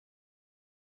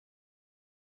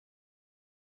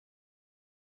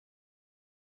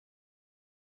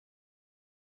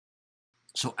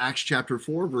So Acts chapter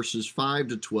 4, verses 5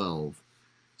 to 12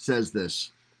 says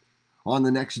this. On the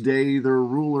next day, their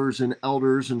rulers and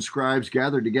elders and scribes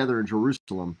gathered together in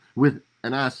Jerusalem with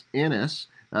Annas,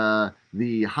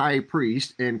 the high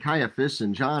priest, and Caiaphas,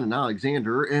 and John, and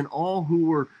Alexander, and all who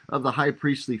were of the high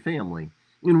priestly family.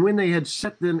 And when they had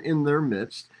set them in their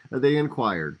midst, they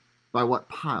inquired, by what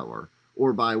power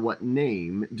or by what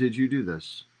name did you do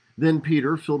this? Then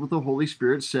Peter, filled with the Holy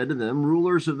Spirit, said to them,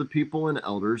 rulers of the people and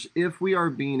elders, if we are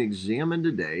being examined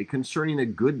today concerning a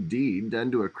good deed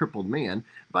done to a crippled man,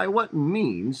 by what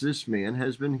means this man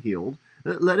has been healed,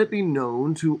 let it be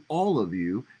known to all of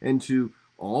you and to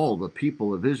all the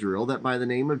people of Israel that by the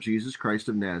name of Jesus Christ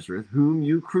of Nazareth, whom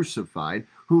you crucified,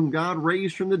 whom God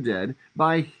raised from the dead,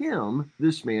 by him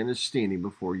this man is standing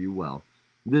before you well.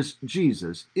 This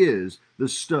Jesus is the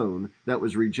stone that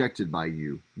was rejected by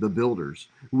you, the builders,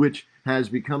 which has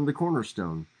become the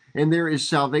cornerstone. And there is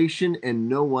salvation in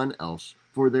no one else,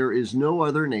 for there is no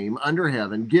other name under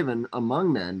heaven given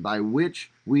among men by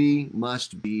which we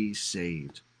must be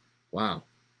saved. Wow.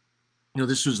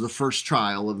 This was the first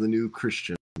trial of the new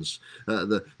Christians.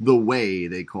 The way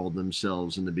they called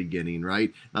themselves in the beginning,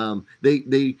 right?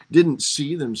 They didn't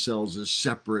see themselves as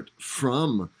separate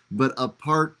from, but a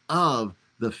part of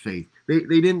the faith. They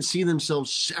didn't see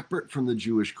themselves separate from the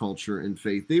Jewish culture and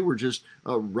faith. They were just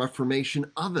a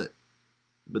reformation of it,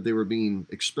 but they were being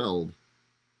expelled.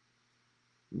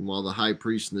 And while the high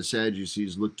priest and the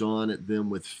Sadducees looked on at them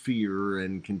with fear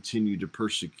and continued to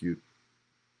persecute.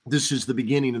 This is the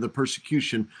beginning of the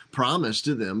persecution promised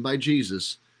to them by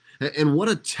Jesus. And what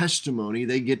a testimony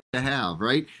they get to have,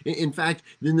 right? In fact,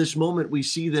 in this moment, we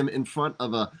see them in front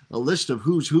of a list of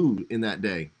who's who in that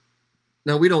day.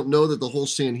 Now, we don't know that the whole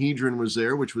Sanhedrin was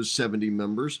there, which was 70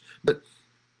 members, but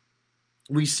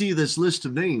we see this list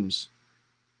of names.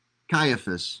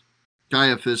 Caiaphas.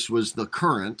 Caiaphas was the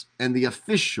current and the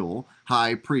official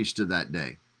high priest of that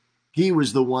day. He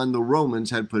was the one the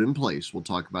Romans had put in place. We'll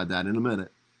talk about that in a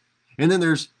minute. And then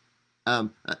there's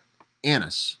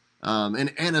Annas.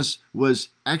 And Annas was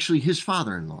actually his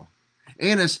father-in-law.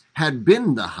 Annas had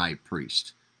been the high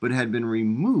priest, but had been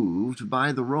removed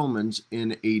by the Romans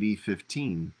in AD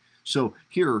 15. So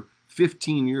here,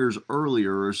 15 years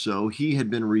earlier or so, he had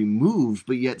been removed,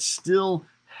 but yet still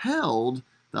held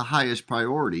the highest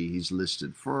priority. He's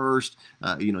listed first.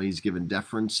 He's given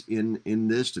deference in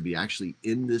this to be actually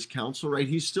in this council, right?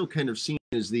 He's still kind of seen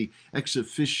as the ex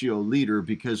officio leader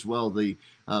because,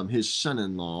 his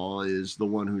son-in-law is the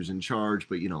one who's in charge,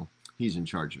 but he's in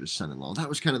charge of his son-in-law. That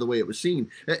was kind of the way it was seen.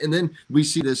 And then we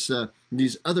see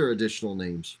these other additional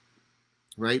names,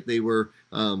 right? They were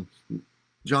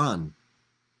John.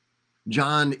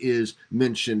 John is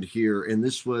mentioned here, and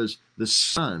this was the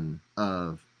son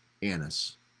of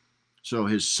Annas. So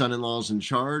his son-in-law's in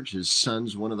charge. His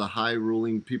son's one of the high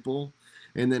ruling people.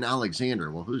 And then Alexander.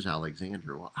 Well, who's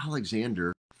Alexander? Well,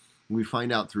 Alexander, we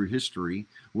find out through history,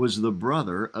 was the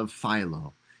brother of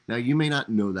Philo. Now, you may not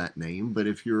know that name, but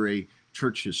if you're a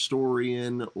church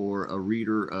historian or a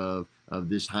reader of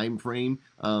this time frame,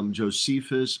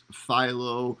 Josephus,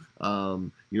 Philo,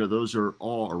 those are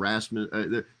all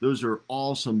Erasmus. Those are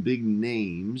all some big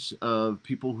names of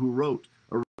people who wrote.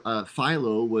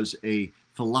 Philo was a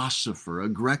philosopher, a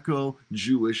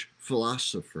Greco-Jewish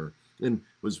philosopher, and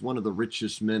was one of the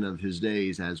richest men of his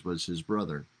days, as was his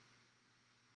brother.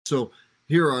 So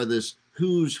here are this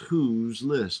who's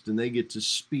list, and they get to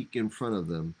speak in front of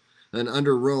them. And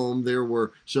under Rome,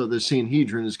 so the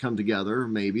Sanhedrin has come together.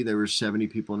 Maybe there were 70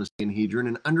 people in a Sanhedrin.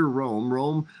 And under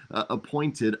Rome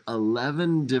appointed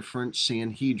 11 different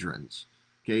Sanhedrins.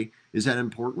 Okay, is that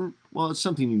important? Well, it's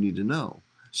something you need to know.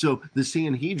 So the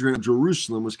Sanhedrin of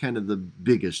Jerusalem was kind of the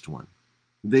biggest one.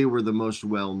 They were the most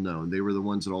well-known. They were the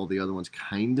ones that all the other ones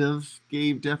kind of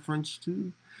gave deference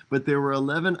to. But there were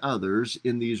 11 others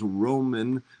in these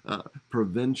Roman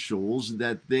provincials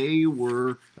that they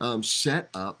were set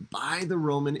up by the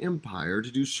Roman Empire to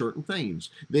do certain things.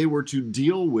 They were to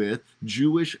deal with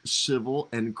Jewish civil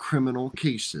and criminal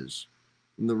cases.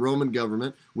 And the Roman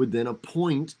government would then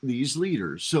appoint these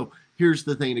leaders. So here's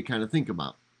the thing to kind of think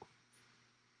about.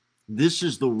 This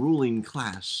is the ruling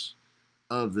class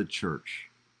of the church,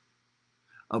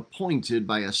 appointed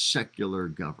by a secular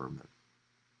government.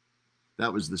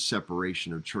 That was the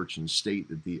separation of church and state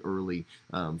that the early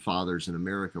fathers in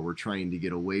America were trying to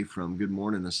get away from. Good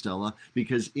morning, Estella.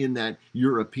 Because in that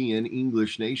European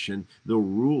English nation, the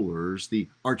rulers, the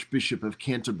Archbishop of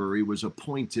Canterbury was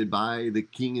appointed by the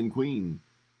king and queen.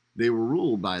 They were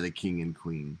ruled by the king and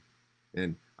queen.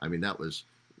 And I mean, that was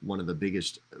one of the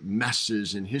biggest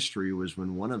messes in history was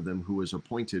when one of them, who was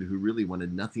appointed, who really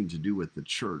wanted nothing to do with the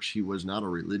church, he was not a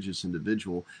religious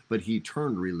individual, but he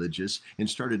turned religious and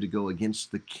started to go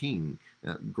against the king.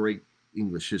 Great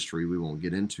English history we won't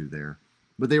get into there.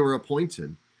 But they were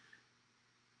appointed,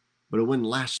 but it wouldn't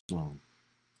last long.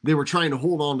 They were trying to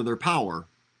hold on to their power,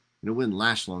 and it wouldn't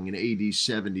last long. In AD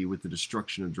 70, with the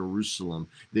destruction of Jerusalem,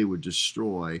 they would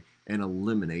destroy and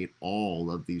eliminate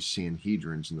all of these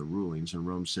Sanhedrins and the rulings. And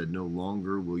Rome said, no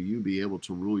longer will you be able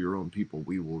to rule your own people,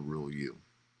 we will rule you.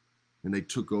 And they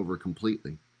took over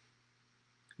completely.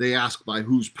 They asked, by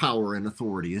whose power and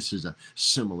authority? This is a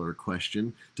similar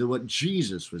question to what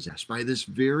Jesus was asked by this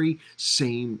very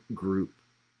same group.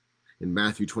 In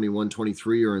Matthew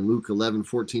 21:23 or in Luke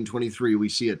 11:14-23, we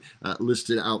see it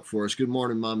listed out for us. Good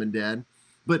morning, Mom and Dad.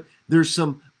 But there's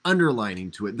some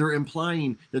underlining to it. They're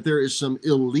implying that there is some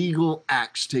illegal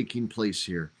acts taking place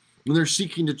here. And they're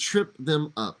seeking to trip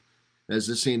them up, as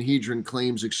the Sanhedrin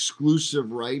claims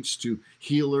exclusive rights to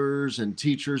healers and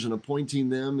teachers and appointing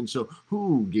them. And so,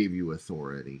 who gave you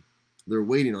authority? They're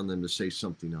waiting on them to say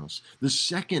something else. The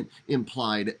second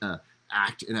implied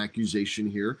act and accusation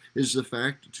here is the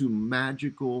fact to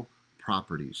magical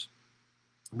properties,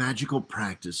 magical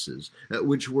practices,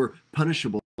 which were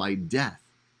punishable by death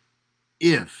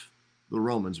if the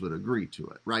Romans would agree to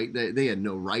it, right? They had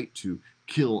no right to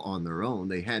kill on their own.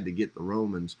 They had to get the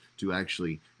Romans to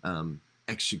actually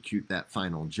execute that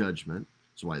final judgment.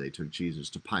 That's why they took Jesus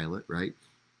to Pilate, right?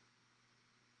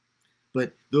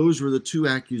 But those were the two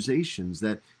accusations,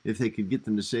 that if they could get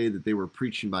them to say that they were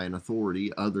preaching by an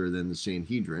authority other than the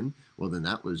Sanhedrin, well, then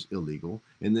that was illegal.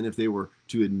 And then if they were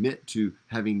to admit to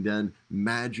having done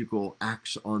magical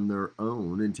acts on their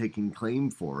own and taking claim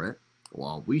for it,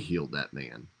 well, we healed that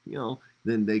man,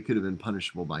 then they could have been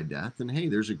punishable by death. And hey,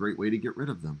 there's a great way to get rid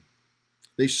of them.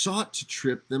 They sought to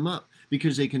trip them up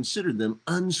because they considered them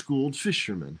unschooled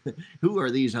fishermen. Who are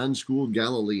these unschooled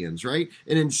Galileans, right?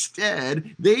 And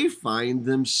instead, they find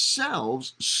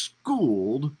themselves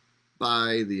schooled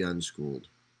by the unschooled.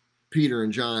 Peter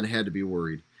and John had to be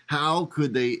worried. How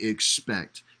could they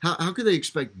expect? How could they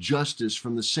expect justice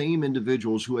from the same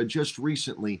individuals who had just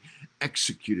recently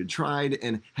tried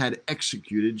and had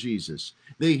executed Jesus?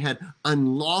 They had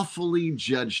unlawfully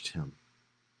judged him.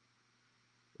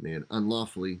 They had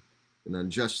unlawfully and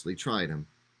unjustly tried him.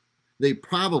 They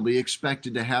probably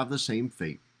expected to have the same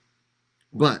fate.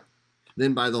 But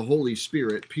then by the Holy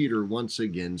Spirit, Peter once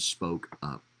again spoke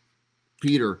up.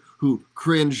 Peter, who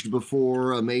cringed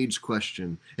before a maid's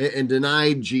question and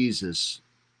denied Jesus,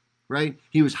 right?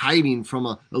 He was hiding from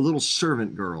a little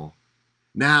servant girl.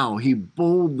 Now he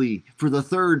boldly, for the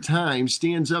third time,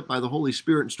 stands up by the Holy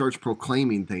Spirit and starts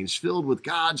proclaiming things, filled with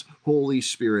God's Holy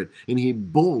Spirit. And he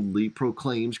boldly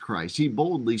proclaims Christ. He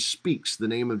boldly speaks the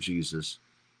name of Jesus.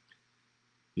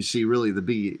 You see, really the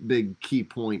big key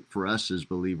point for us as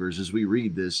believers as we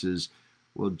read this is,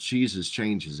 well, Jesus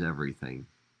changes everything.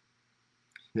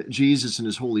 Jesus and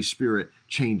his Holy Spirit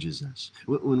changes us.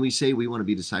 When we say we want to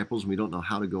be disciples and we don't know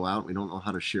how to go out, we don't know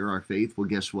how to share our faith, well,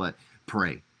 guess what?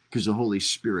 Pray. Because the Holy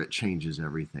Spirit changes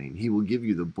everything. He will give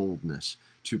you the boldness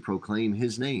to proclaim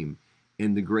his name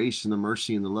and the grace and the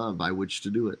mercy and the love by which to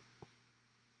do it.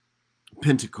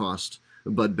 Pentecost,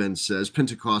 Bud Ben says,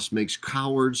 Pentecost makes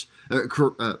courageous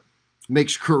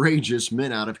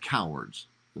men out of cowards.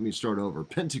 Let me start over.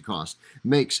 Pentecost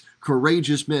makes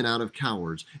courageous men out of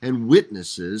cowards and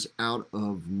witnesses out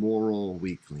of moral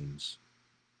weaklings.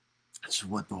 That's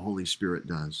what the Holy Spirit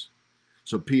does.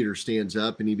 So Peter stands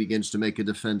up and he begins to make a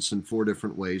defense in 4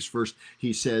 different ways. First,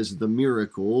 he says the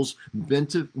miracles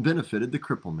benefited the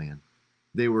crippled man.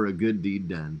 They were a good deed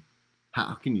done.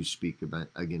 How can you speak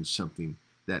against something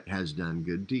that has done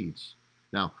good deeds?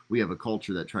 Now, we have a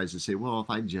culture that tries to say, well, if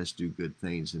I just do good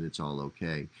things, then it's all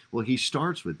okay. Well, he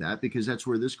starts with that because that's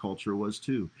where this culture was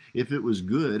too. If it was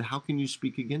good, how can you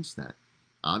speak against that?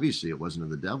 Obviously, it wasn't of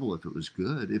the devil if it was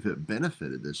good, if it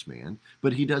benefited this man.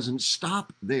 But he doesn't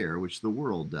stop there, which the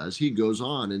world does. He goes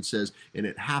on and says, and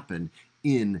it happened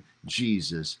in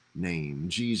Jesus' name,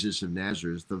 Jesus of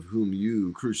Nazareth, of whom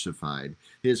you crucified.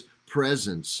 His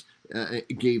presence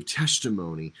gave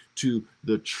testimony to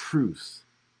the truth.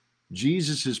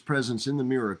 Jesus' presence in the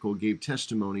miracle gave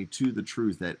testimony to the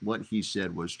truth that what he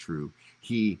said was true.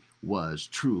 He was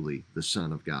truly the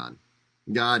Son of God.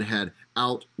 God had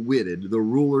outwitted the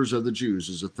rulers of the Jews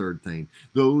is a third thing.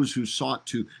 Those who sought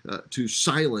to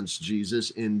silence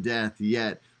Jesus in death,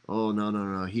 yet, oh,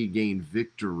 no, he gained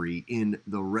victory in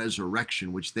the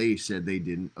resurrection, which they said they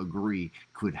didn't agree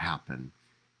could happen,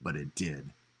 but it did.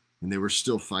 And they were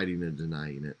still fighting and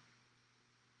denying it.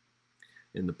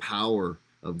 And the power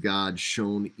of God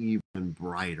shone evil and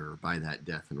brighter by that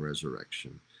death and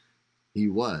resurrection. He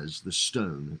was the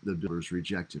stone the builders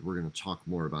rejected. We're going to talk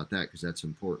more about that because that's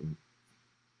important.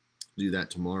 Do that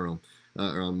tomorrow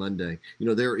or on Monday.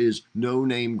 There is no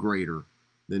name greater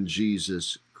than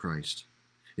Jesus Christ.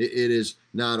 It is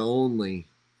not only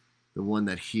the one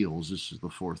that heals. This is the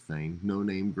fourth thing. No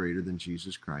name greater than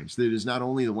Jesus Christ. It is not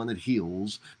only the one that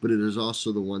heals, but it is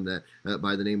also the one that,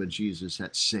 by the name of Jesus,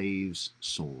 that saves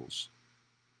souls.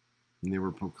 And they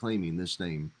were proclaiming this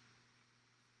name.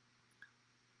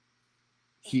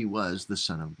 He was the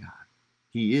Son of God.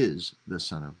 He is the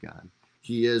Son of God.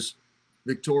 He is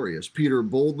victorious. Peter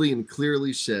boldly and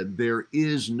clearly said, there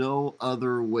is no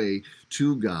other way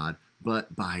to God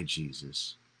but by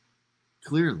Jesus.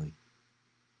 Clearly.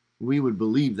 We would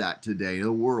believe that today.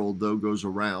 The world, though, goes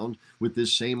around with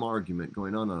this same argument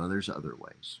going on. No, there's other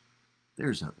ways.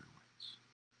 There's other ways.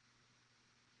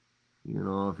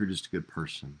 If you're just a good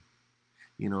person.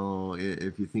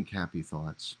 If you think happy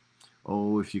thoughts.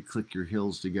 Oh, if you click your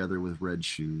heels together with red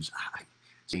shoes.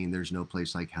 Saying there's no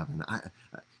place like heaven.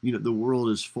 The world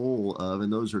is full of,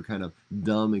 and those are kind of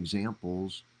dumb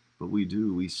examples, but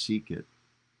we seek it.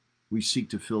 We seek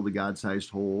to fill the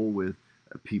God-sized hole with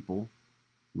people,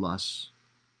 lusts,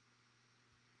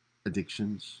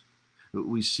 addictions.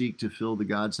 We seek to fill the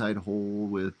God-sized hole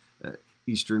with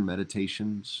Eastern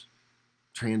meditations,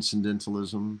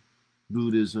 transcendentalism,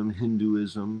 Buddhism,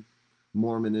 Hinduism,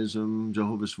 Mormonism,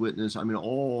 Jehovah's Witness.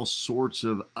 All sorts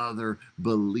of other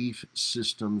belief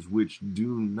systems which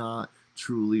do not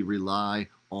truly rely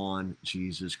on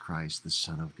Jesus Christ, the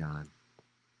Son of God.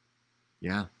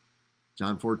 Yeah.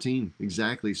 John 14,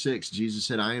 exactly 6. Jesus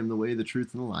said, I am the way, the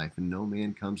truth, and the life, and no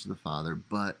man comes to the Father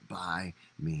but by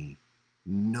me.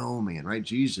 No man, right?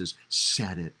 Jesus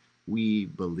said it. We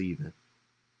believe it.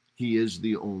 He is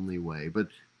the only way. But,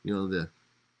 the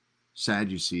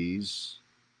Sadducees,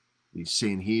 the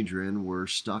Sanhedrin, were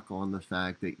stuck on the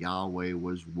fact that Yahweh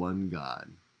was one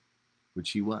God,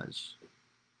 which he was.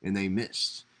 And they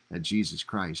missed that Jesus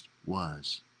Christ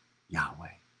was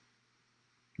Yahweh,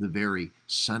 the very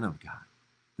Son of God,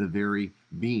 the very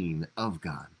being of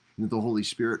God. And the Holy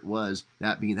Spirit was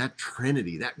that being, that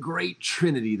Trinity, that great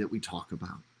Trinity that we talk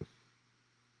about.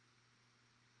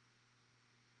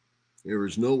 There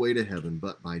is no way to heaven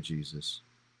but by Jesus.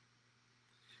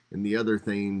 And the other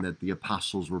thing that the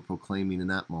apostles were proclaiming in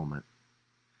that moment,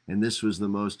 and this was the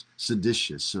most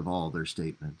seditious of all their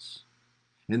statements,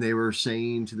 and they were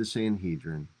saying to the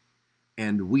Sanhedrin,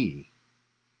 and we,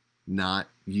 not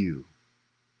you,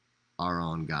 are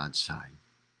on God's side.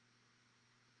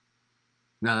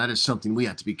 Now that is something we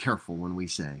have to be careful when we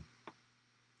say.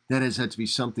 That has had to be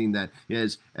something that,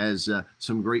 as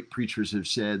some great preachers have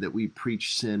said, that we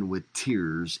preach sin with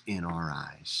tears in our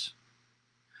eyes.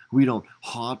 We don't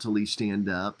haughtily stand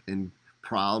up and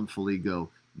proudly go,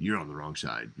 you're on the wrong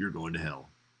side, you're going to hell.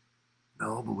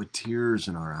 No, but with tears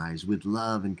in our eyes, with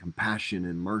love and compassion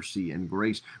and mercy and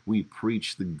grace, we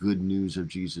preach the good news of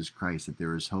Jesus Christ, that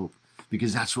there is hope,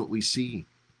 because that's what we see.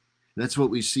 That's what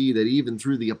we see, that even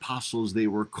through the apostles, they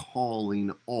were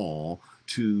calling all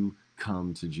to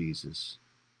come to Jesus.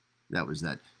 That was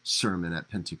that sermon at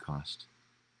Pentecost.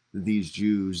 These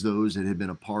Jews, those that had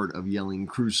been a part of yelling,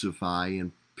 crucify,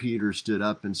 and Peter stood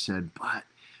up and said, but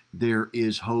there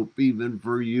is hope even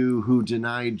for you who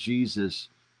denied Jesus.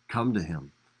 Come to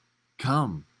him.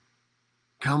 Come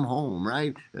home,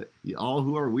 right? All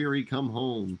who are weary, come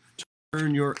home.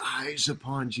 Turn your eyes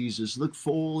upon Jesus. Look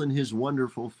full in his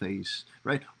wonderful face,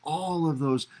 right? All of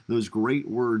those great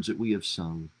words that we have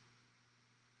sung,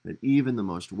 that even the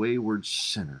most wayward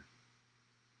sinner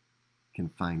can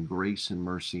find grace and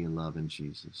mercy and love in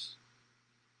Jesus.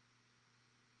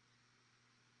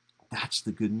 That's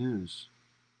the good news.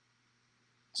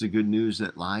 It's the good news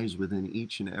that lies within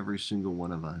each and every single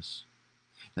one of us,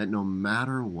 that no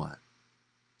matter what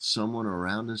someone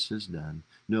around us has done,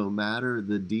 no matter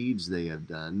the deeds they have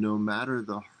done, no matter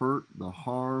the hurt, the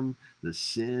harm, the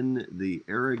sin, the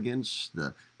arrogance,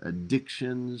 the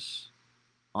addictions,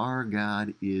 our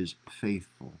God is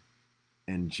faithful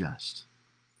and just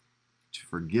to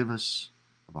forgive us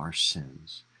of our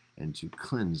sins and to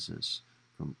cleanse us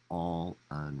from all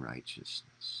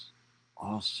unrighteousness.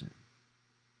 All sin.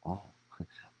 All.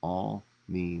 All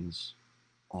means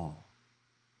all.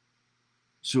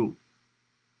 So,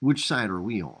 which side are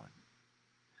we on?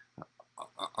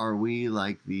 Are we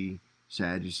like the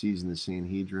Sadducees and the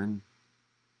Sanhedrin,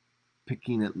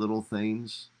 picking at little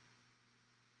things?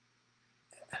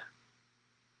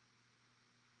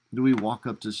 Do we walk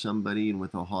up to somebody and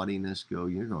with a haughtiness go,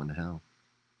 you're going to hell?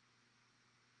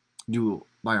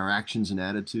 By our actions and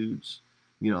attitudes?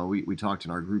 We talked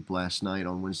in our group last night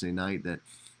on Wednesday night that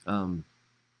Um,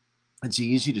 it's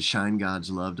easy to shine God's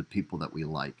love to people that we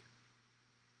like.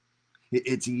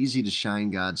 It's easy to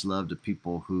shine God's love to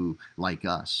people who like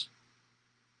us.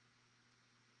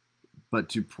 But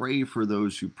to pray for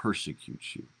those who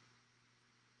persecute you,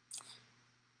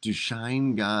 to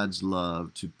shine God's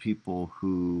love to people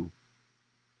who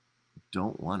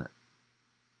don't want it,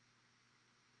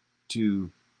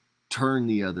 to turn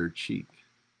the other cheek,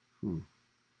 to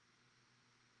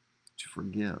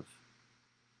forgive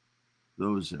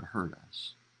those that hurt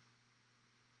us,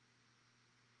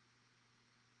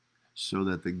 so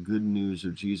that the good news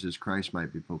of Jesus Christ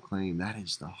might be proclaimed. That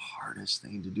is the hardest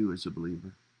thing to do as a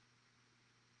believer.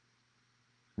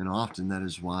 And often that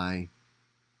is why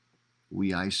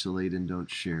we isolate and don't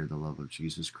share the love of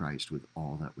Jesus Christ with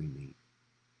all that we meet.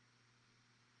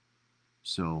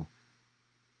 So,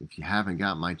 if you haven't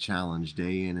got my challenge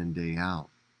day in and day out,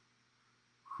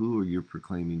 who are you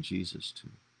proclaiming Jesus to?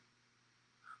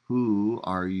 Who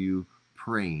are you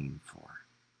praying for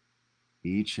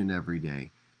each and every day?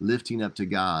 Lifting up to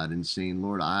God and saying,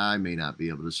 Lord, I may not be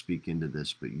able to speak into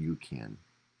this, but you can.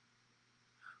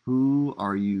 Who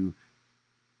are you,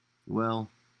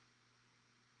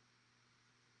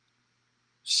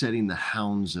 setting the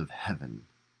hounds of heaven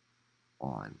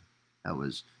on? That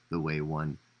was the way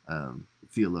one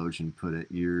theologian put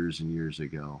it years and years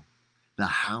ago. The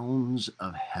hounds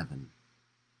of heaven.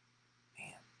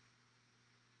 Man.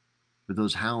 But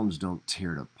those hounds don't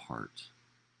tear it apart.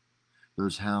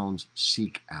 Those hounds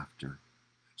seek after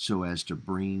so as to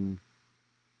bring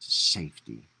to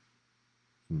safety.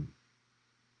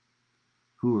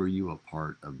 Who are you a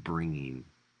part of bringing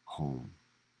home?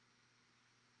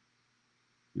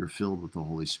 You're filled with the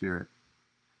Holy Spirit.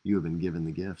 You have been given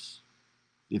the gifts.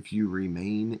 If you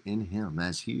remain in him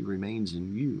as he remains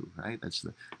in you, right? That's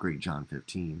the great John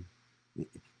 15.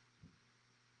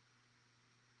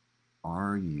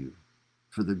 Are you,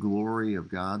 for the glory of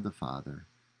God the Father,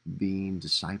 being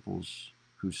disciples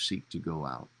who seek to go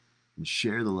out and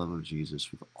share the love of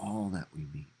Jesus with all that we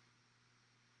meet?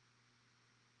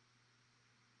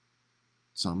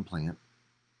 Some plant,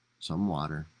 some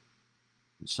water,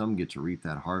 and some get to reap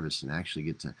that harvest and actually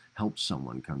get to help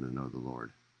someone come to know the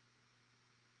Lord.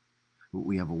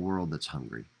 We have a world that's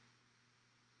hungry.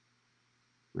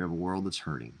 We have a world that's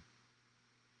hurting.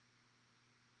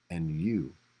 And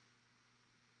you,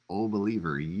 oh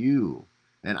believer, you,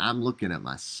 and I'm looking at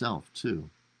myself too,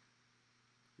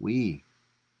 we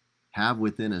have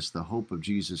within us the hope of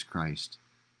Jesus Christ,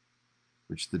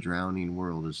 which the drowning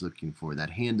world is looking for. That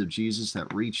hand of Jesus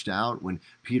that reached out when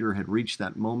Peter had reached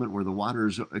that moment where the water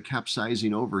is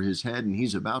capsizing over his head and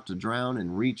he's about to drown,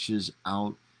 and reaches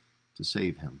out to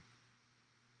save him.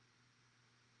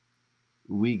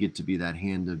 We get to be that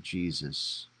hand of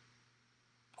Jesus,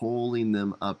 pulling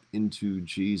them up into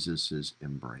Jesus's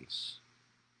embrace.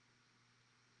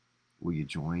 Will you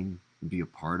join and be a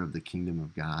part of the kingdom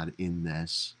of God in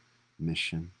this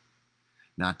mission?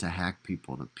 Not to hack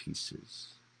people to pieces,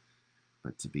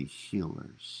 but to be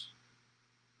healers.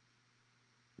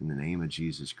 In the name of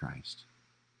Jesus Christ.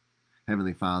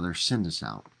 Heavenly Father, send us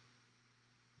out.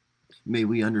 May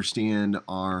we understand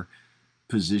our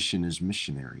position as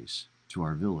missionaries to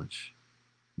our village,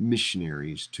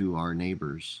 missionaries to our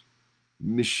neighbors,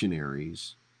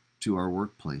 missionaries to our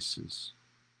workplaces.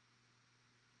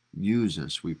 Use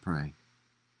us, we pray.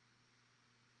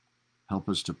 Help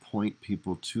us to point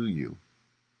people to you.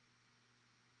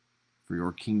 For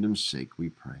your kingdom's sake, we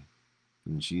pray.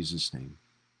 In Jesus' name,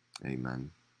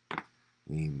 amen.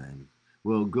 Amen.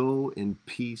 Well, go in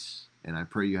peace, and I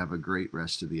pray you have a great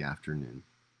rest of the afternoon.